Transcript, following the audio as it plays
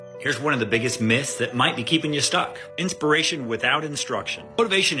Here's one of the biggest myths that might be keeping you stuck. Inspiration without instruction.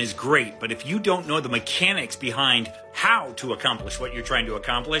 Motivation is great, but if you don't know the mechanics behind how to accomplish what you're trying to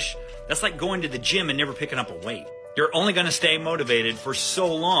accomplish, that's like going to the gym and never picking up a weight. You're only going to stay motivated for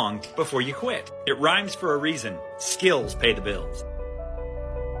so long before you quit. It rhymes for a reason. Skills pay the bills.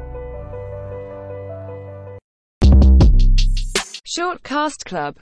 Shortcast Club.